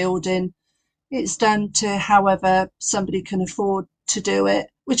hire of the building. It's done to however somebody can afford to do it,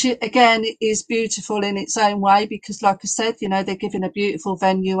 which again is beautiful in its own way, because like I said, they're giving a beautiful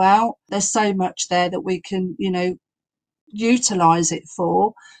venue out. There's so much there that we can, utilize it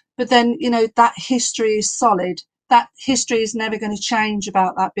for. But then, that history is solid. That history is never going to change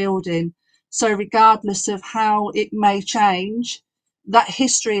about that building. So regardless of how it may change, that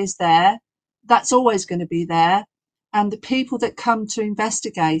history is there. That's always going to be there. And the people that come to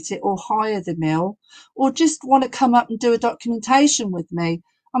investigate it, or hire the mill, or just want to come up and do a documentation with me,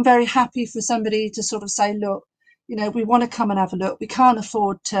 I'm very happy for somebody to sort of say, look, we want to come and have a look. We can't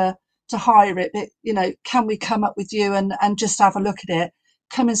afford to hire it, but can we come up with you and just have a look at it,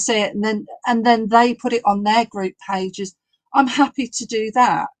 come and see it, and then they put it on their group pages. I'm happy to do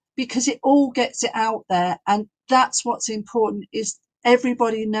that, because it all gets it out there, and that's what's important, is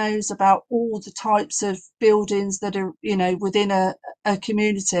everybody knows about all the types of buildings that are within a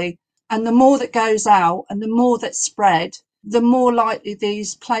community. And the more that goes out and the more that's spread, the more likely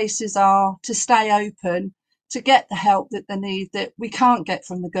these places are to stay open, to get the help that they need, that we can't get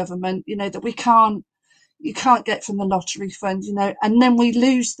from the government, that you can't get from the lottery fund, and then we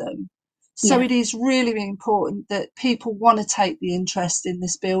lose them. So Yeah. it is really, really important that people want to take the interest in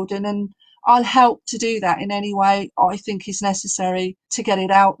this building, I'll help to do that in any way I think is necessary to get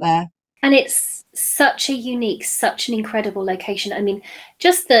it out there. And it's such a unique, such an incredible location. I mean,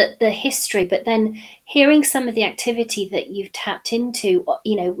 just the history, but then hearing some of the activity that you've tapped into,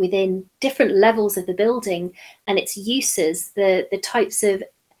 you know, within different levels of the building and its uses, the types of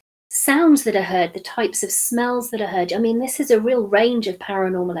sounds that are heard, the types of smells that are heard. I mean, this is a real range of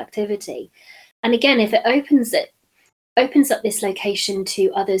paranormal activity. And again, if it opens up this location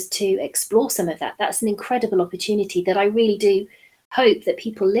to others to explore some of that, that's an incredible opportunity that I really do hope that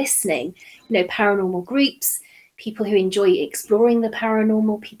people listening, you know, paranormal groups, people who enjoy exploring the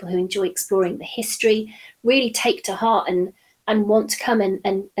paranormal, people who enjoy exploring the history, really take to heart and want to come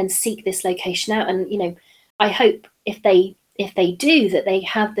and seek this location out. And, you know, I hope if they do, that they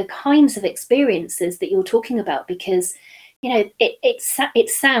have the kinds of experiences that you're talking about, because, you know, it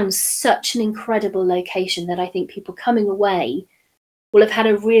sounds such an incredible location that I think people coming away will have had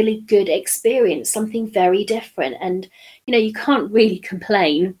a really good experience, something very different. And, you know, you can't really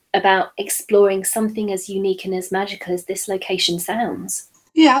complain about exploring something as unique and as magical as this location sounds.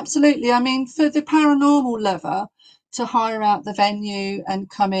 Yeah, absolutely. I mean, for the paranormal lover to hire out the venue and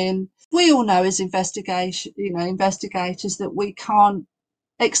come in, we all know as investigators that we can't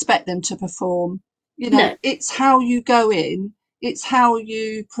expect them to perform. You know, No. it's how you go in, it's how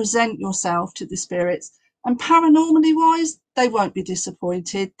you present yourself to the spirits. And paranormally wise, they won't be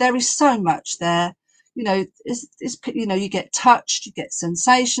disappointed. There is so much there. You know, you get touched, you get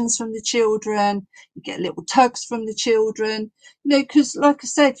sensations from the children, you get little tugs from the children. You know, because like I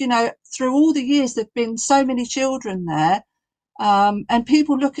said, you know, through all the years there've been so many children there, and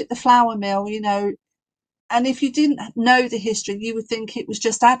people look at the flour mill, you know, and if you didn't know the history, you would think it was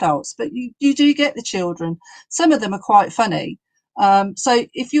just adults, but you do get the children. Some of them are quite funny. So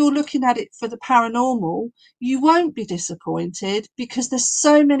if you're looking at it for the paranormal, you won't be disappointed because there's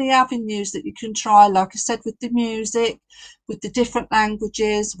so many avenues that you can try. Like I said, with the music, with the different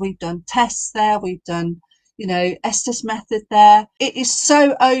languages, we've done tests there, we've done, you know, Estes method there. It is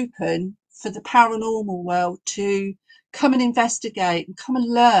so open for the paranormal world to come and investigate and come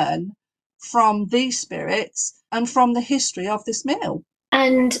and learn from these spirits and from the history of this mill.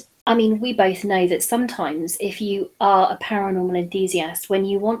 And I mean, we both know that sometimes if you are a paranormal enthusiast, when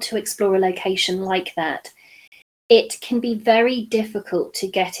you want to explore a location like that, it can be very difficult to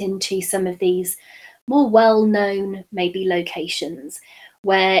get into some of these more well-known maybe locations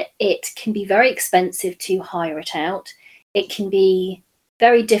where it can be very expensive to hire it out. It can be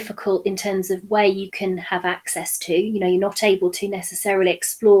very difficult in terms of where you can have access to. You know, you're not able to necessarily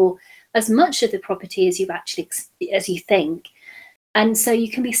explore as much of the property as as you think. And so you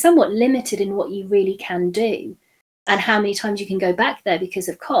can be somewhat limited in what you really can do and how many times you can go back there because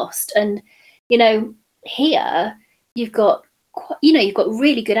of cost. And, you know, here you've got, you've got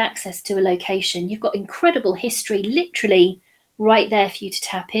really good access to a location. You've got incredible history literally right there for you to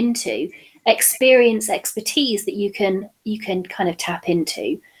tap into, experience, expertise that you can kind of tap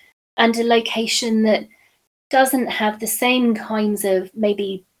into, and a location that doesn't have the same kinds of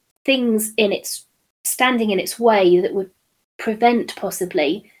maybe things in its standing in its way that would prevent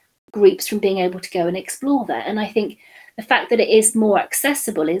possibly groups from being able to go and explore that. And I think the fact that it is more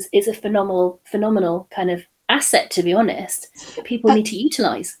accessible is a phenomenal kind of asset, to be honest, that people Uh, need to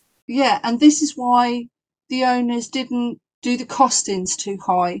utilize. yeah, and this is why the owners didn't do the costings too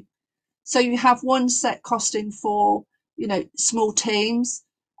high. So you have one set costing for, you know, small teams,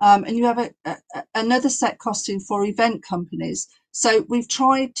 and you have another set costing for event companies. So we've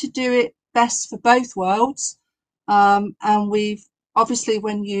tried to do it best for both worlds, and we've obviously,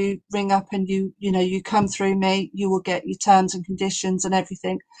 when you ring up and you come through me, you will get your terms and conditions and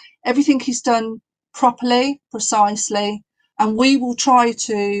everything. Everything is done properly, precisely, and we will try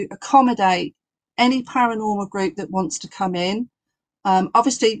to accommodate any paranormal group that wants to come in.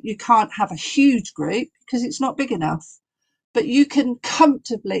 Obviously, you can't have a huge group because it's not big enough, but you can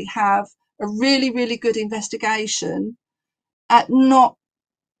comfortably have a really, really good investigation at not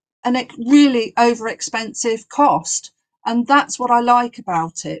a really over expensive cost. And that's what I like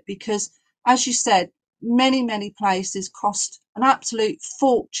about it because, as you said, many places cost an absolute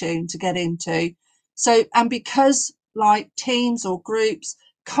fortune to get into. So, and because like teams or groups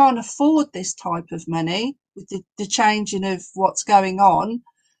can't afford this type of money with the changing of what's going on,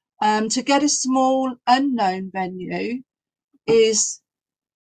 to get a small unknown venue is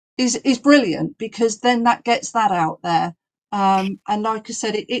is brilliant because then that gets that out there. And like I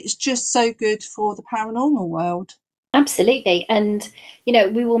said, it's just so good for the paranormal world. Absolutely. And, you know,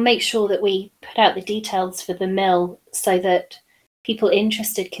 we will make sure that we put out the details for the mill so that people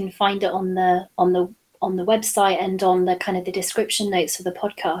interested can find it on the website and on the kind of the description notes for the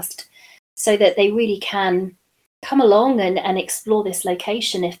podcast. so that they really can come along and explore this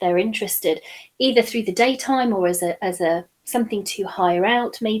location if they're interested, either through the daytime or as a something to hire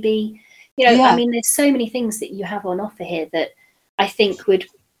out, maybe. You know, I Yeah, mean, there's so many things that you have on offer here that I think would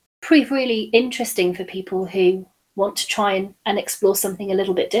prove really interesting for people who want to try and explore something a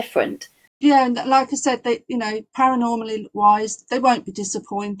little bit different. yeah, and like I said, they, you know, paranormally wise, they won't be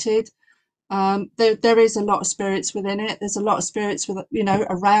disappointed. There is a lot of spirits within it. There's a lot of spirits with, you know,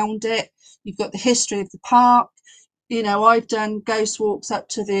 around it. You've got the history of the park. You know, I've done ghost walks up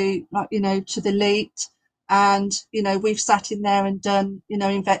to the, like, you know, to the Leet, and you know, we've sat in there and done, you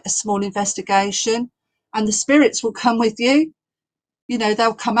know, a small investigation, and the spirits will come with you. You know,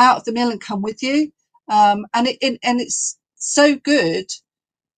 they'll come out of the mill and come with you, and it's so good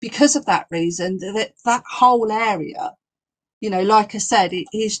because of that reason, that whole area. You know, like I said, it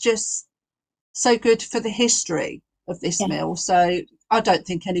is just so good for the history of this Yeah. mill. So I don't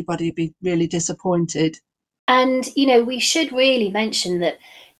think anybody would be really disappointed. And, you know, we should really mention that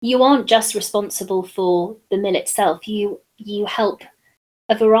you aren't just responsible for the mill itself. You help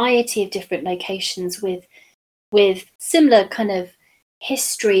a variety of different locations with similar kind of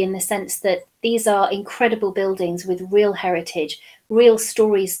history, in the sense that these are incredible buildings with real heritage, real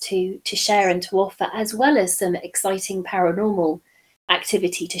stories to share and to offer, as well as some exciting paranormal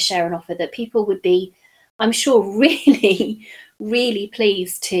activity to share and offer that people would be, I'm sure, really, really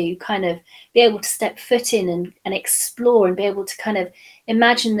pleased to kind of be able to step foot in and explore and be able to kind of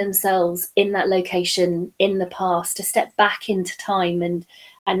imagine themselves in that location in the past, to step back into time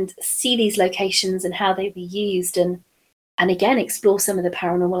and see these locations and how they were used, and again explore some of the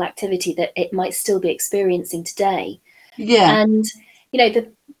paranormal activity that it might still be experiencing today. Yeah. And you know,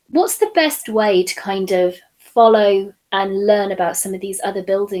 the what's the best way to kind of follow and learn about some of these other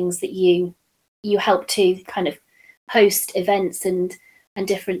buildings that you help to kind of host events and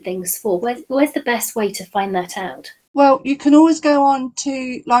different things for? Where's the best way to find that out? Well, you can always go on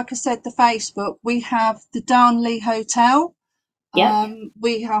to, like I said, the Facebook. We have the Darnley Hotel. Yep.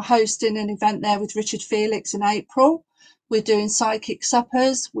 We are hosting an event there with Richard Felix in April. We're doing psychic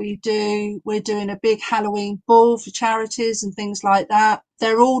suppers. We're doing a big Halloween ball for charities and things like that.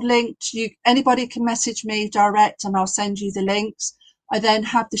 They're all linked. Anybody can message me direct and I'll send you the links. I then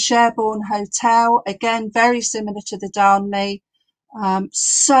have the Sherborne Hotel, again very similar to the Darnley.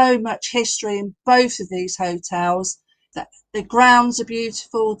 So much history in both of these hotels. The grounds are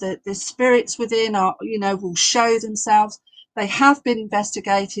beautiful. The spirits within are, you know, will show themselves. They have been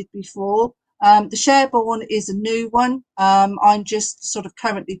investigated before. The Sherborne is a new one. I'm just sort of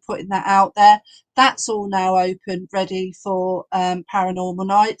currently putting that out there. That's all now open, ready for paranormal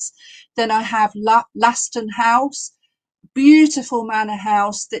nights. Then I have Laston House, beautiful manor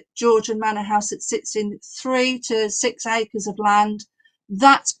house, that Georgian manor house that sits in 3 to 6 acres of land.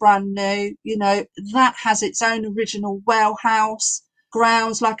 That's brand new. You know, that has its own original well house.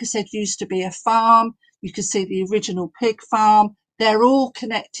 Grounds, like I said, used to be a farm. You can see the original pig farm. They're all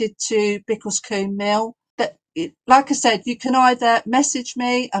connected to Bicklescombe Mill. Like I said, you can either message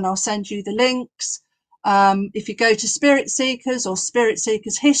me and I'll send you the links. If you go to Spirit Seekers or Spirit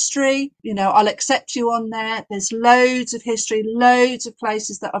Seekers History, you know, I'll accept you on there. There's loads of history, loads of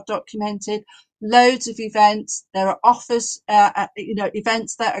places that I've documented, loads of events. There are offers, you know,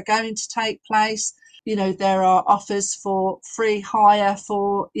 events that are going to take place. You know, there are offers for free hire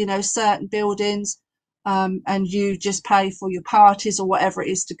for, you know, certain buildings, and you just pay for your parties or whatever it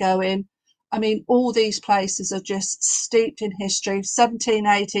is to go in. I mean, all these places are just steeped in history, 17,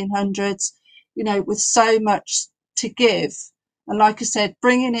 1800s, you know, with so much to give. And like I said,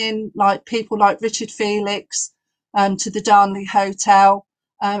 bringing in like people like Richard Felix to the Darnley Hotel,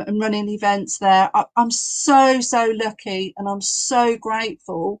 and running events there. I'm so, so lucky and I'm so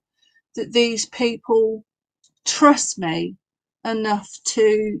grateful that these people trust me enough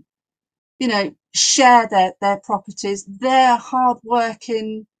to, you know, share their properties, their hard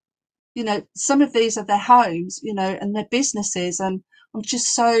working, you know, some of these are their homes, you know, and their businesses. And I'm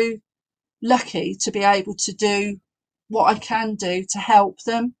just so lucky to be able to do what I can do to help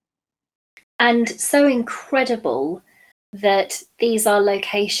them. And so incredible that these are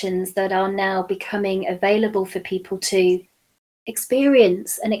locations that are now becoming available for people to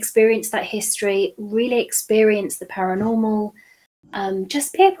experience that history, really experience the paranormal,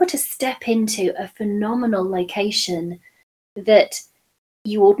 just be able to step into a phenomenal location that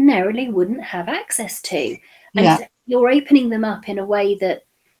you ordinarily wouldn't have access to. And Yeah, you're opening them up in a way that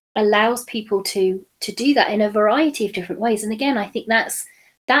allows people to do that in a variety of different ways. And again, I think that's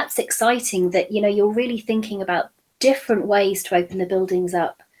exciting, that you know, you're really thinking about different ways to open the buildings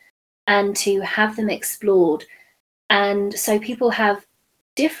up and to have them explored. And so people have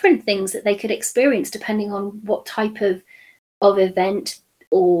different things that they could experience depending on what type of event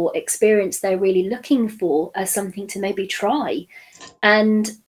or experience they're really looking for as something to maybe try. And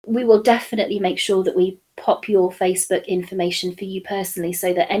we will definitely make sure that we pop your Facebook information for you personally,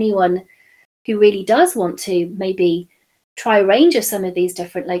 so that anyone who really does want to maybe try a range of some of these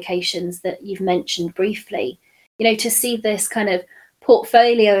different locations that you've mentioned briefly, to see this kind of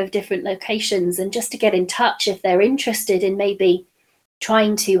portfolio of different locations, and just to get in touch if they're interested in maybe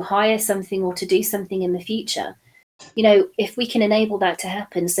trying to hire something or to do something in the future. If we can enable that to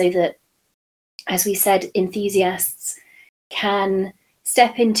happen, so that, as we said, enthusiasts can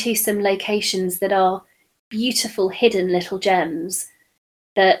step into some locations that are beautiful hidden little gems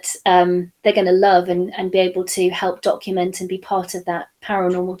that they're going to love, and be able to help document and be part of that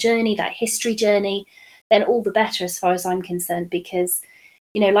paranormal journey, that history journey, then all the better as far as I'm concerned. Because,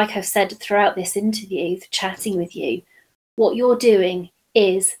 like I've said throughout this interview, chatting with you, what you're doing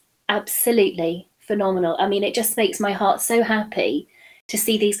is absolutely phenomenal. I mean, it just makes my heart so happy to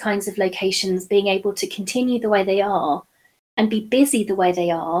see these kinds of locations being able to continue the way they are, and be busy the way they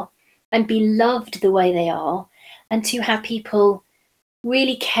are, and be loved the way they are, and to have people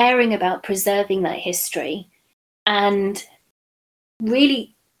really caring about preserving that history, and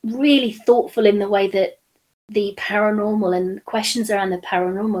really, really thoughtful in the way that the paranormal and questions around the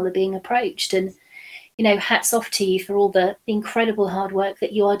paranormal are being approached. And, hats off to you for all the incredible hard work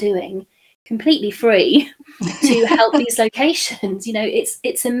that you are doing completely free to help these locations.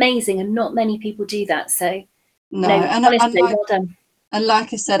 It's amazing, and not many people do that. So, No, and honestly, well done.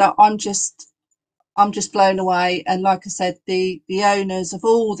 like I said, I'm just blown away. And like I said, the owners of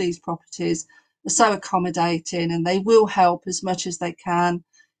all these properties are so accommodating, and they will help as much as they can,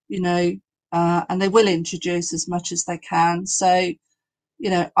 and they will introduce as much as they can. So,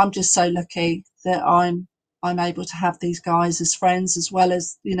 I'm just so lucky that I'm able to have these guys as friends, as well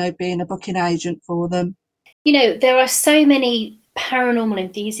as, being a booking agent for them. There are so many paranormal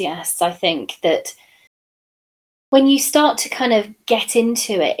enthusiasts, I think, that when you start to kind of get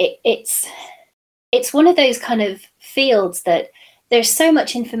into it's one of those kind of fields that there's so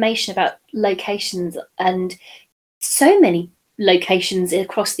much information about locations, and so many locations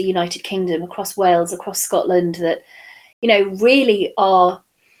across the United Kingdom, across Wales, across Scotland, that, really are,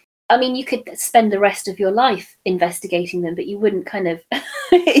 I mean, you could spend the rest of your life investigating them, but you wouldn't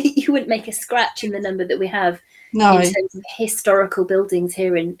you wouldn't make a scratch in the number that we have No. in terms of historical buildings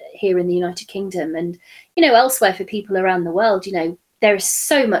here in the United Kingdom, and, elsewhere for people around the world. There is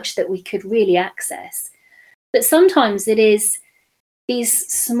so much that we could really access. But sometimes it is these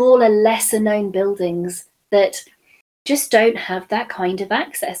smaller, lesser known buildings that just don't have that kind of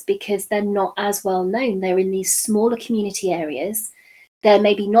access, because they're not as well known. They're in these smaller community areas. They're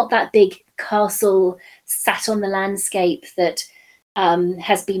maybe not that big castle sat on the landscape that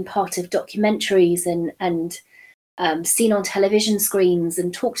has been part of documentaries and seen on television screens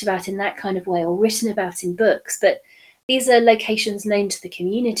and talked about in that kind of way, or written about in books. But these are locations known to the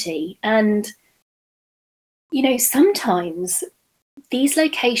community. And, sometimes these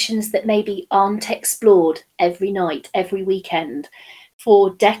locations that maybe aren't explored every night, every weekend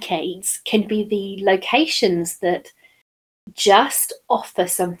for decades, can be the locations that just offer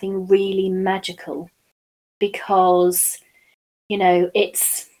something really magical, because,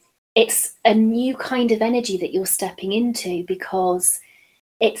 it's a new kind of energy that you're stepping into, because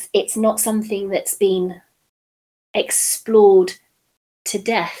it's not something that's been explored to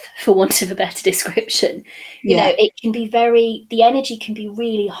death, for want of a better description. It can be the energy can be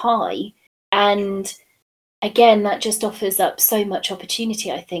really high, and again, that just offers up so much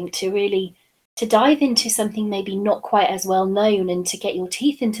opportunity, I think, to really to dive into something maybe not quite as well known, and to get your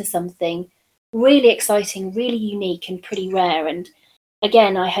teeth into something really exciting, really unique, and pretty rare. And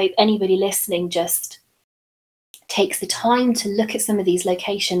again, I hope anybody listening just takes the time to look at some of these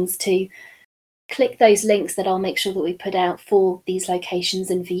locations, to click those links that I'll make sure that we put out for these locations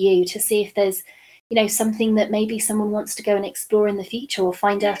and for you, to see if there's, something that maybe someone wants to go and explore in the future, or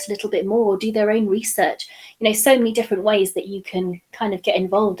find out a little bit more, or do their own research. So many different ways that you can kind of get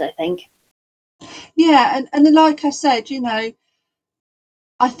involved, I think. Yeah, and like I said,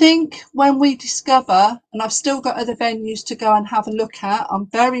 I think when we discover, and I've still got other venues to go and have a look at, I'm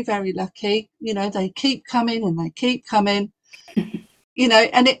very, very lucky. They keep coming and they keep coming.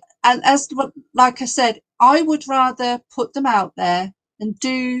 And like I said, I would rather put them out there and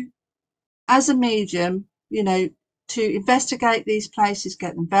do as a medium, to investigate these places,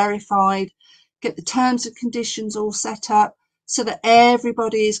 get them verified, get the terms and conditions all set up, so that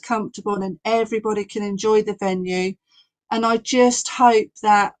everybody is comfortable and everybody can enjoy the venue. And I just hope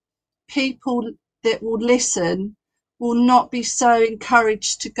that people that will listen will not be so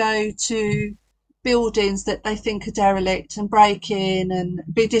encouraged to go to buildings that they think are derelict and break in and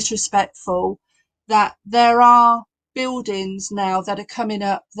be disrespectful, that there are buildings now that are coming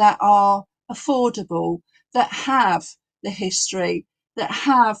up that are affordable, that have the history, that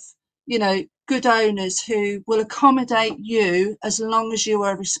have, you know, good owners who will accommodate you as long as you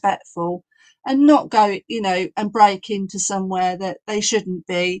are respectful, and not go, you know, and break into somewhere that they shouldn't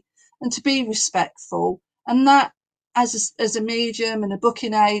be, and to be respectful. And that, as a medium and a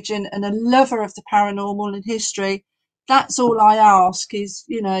booking agent and a lover of the paranormal and history, that's all I ask is,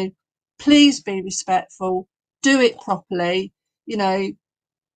 you know, please be respectful, do it properly. You know,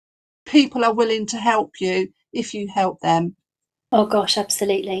 people are willing to help you if you help them. Oh gosh,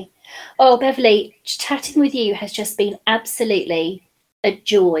 absolutely. Oh, Beverly, chatting with you has just been absolutely a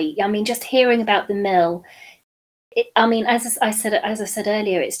joy. I mean, just hearing about the mill. I mean, as I said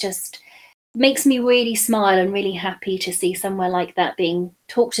earlier, it's just makes me really smile and really happy to see somewhere like that being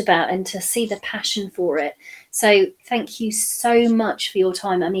talked about and to see the passion for it. So thank you so much for your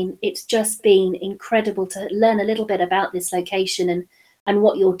time. I mean, it's just been incredible to learn a little bit about this location and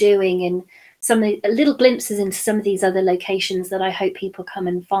what you're doing, and some of the little glimpses into some of these other locations that I hope people come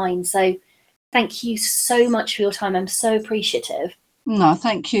and find. So thank you so much for your time. I'm so appreciative. No,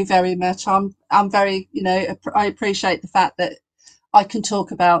 thank you very much. I'm very, you know, I appreciate the fact that I can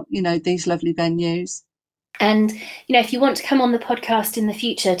talk about, you know, these lovely venues. And, you know, if you want to come on the podcast in the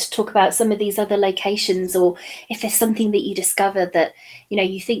future to talk about some of these other locations, or if there's something that you discover that, you know,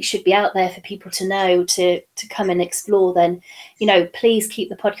 you think should be out there for people to know to come and explore, then, you know, please keep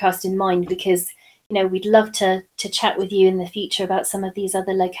the podcast in mind, because, you know, we'd love to chat with you in the future about some of these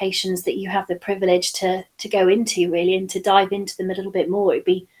other locations that you have the privilege to go into, really, and to dive into them a little bit more. It'd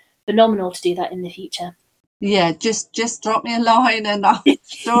be phenomenal to do that in the future. Yeah, just drop me a line and I'm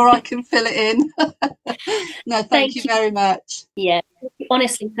sure I can fill it in. No, thank you Thank you. very much. Yeah,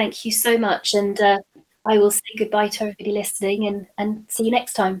 honestly, thank you so much. And I will say goodbye to everybody listening, and see you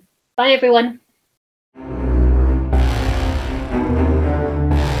next time. Bye, everyone.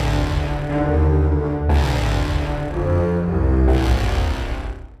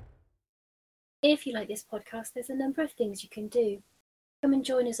 If you like this podcast, there's a number of things you can do. Come and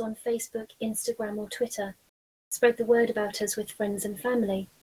join us on Facebook, Instagram, or Twitter. Spread the word about us with friends and family.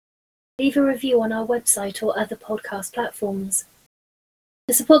 Leave a review on our website or other podcast platforms.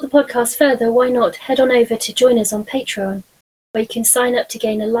 To support the podcast further, why not head on over to join us on Patreon, where you can sign up to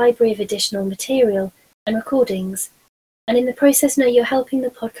gain a library of additional material and recordings, and in the process know you're helping the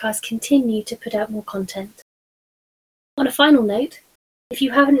podcast continue to put out more content. On a final note, if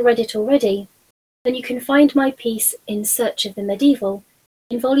you haven't read it already, then you can find my piece In Search of the Medieval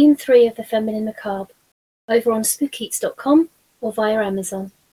in Volume 3 of The Feminine Macabre over on spookeats.com or via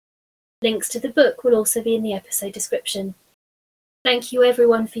Amazon. Links to the book will also be in the episode description. Thank you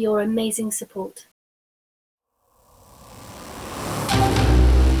everyone for your amazing support.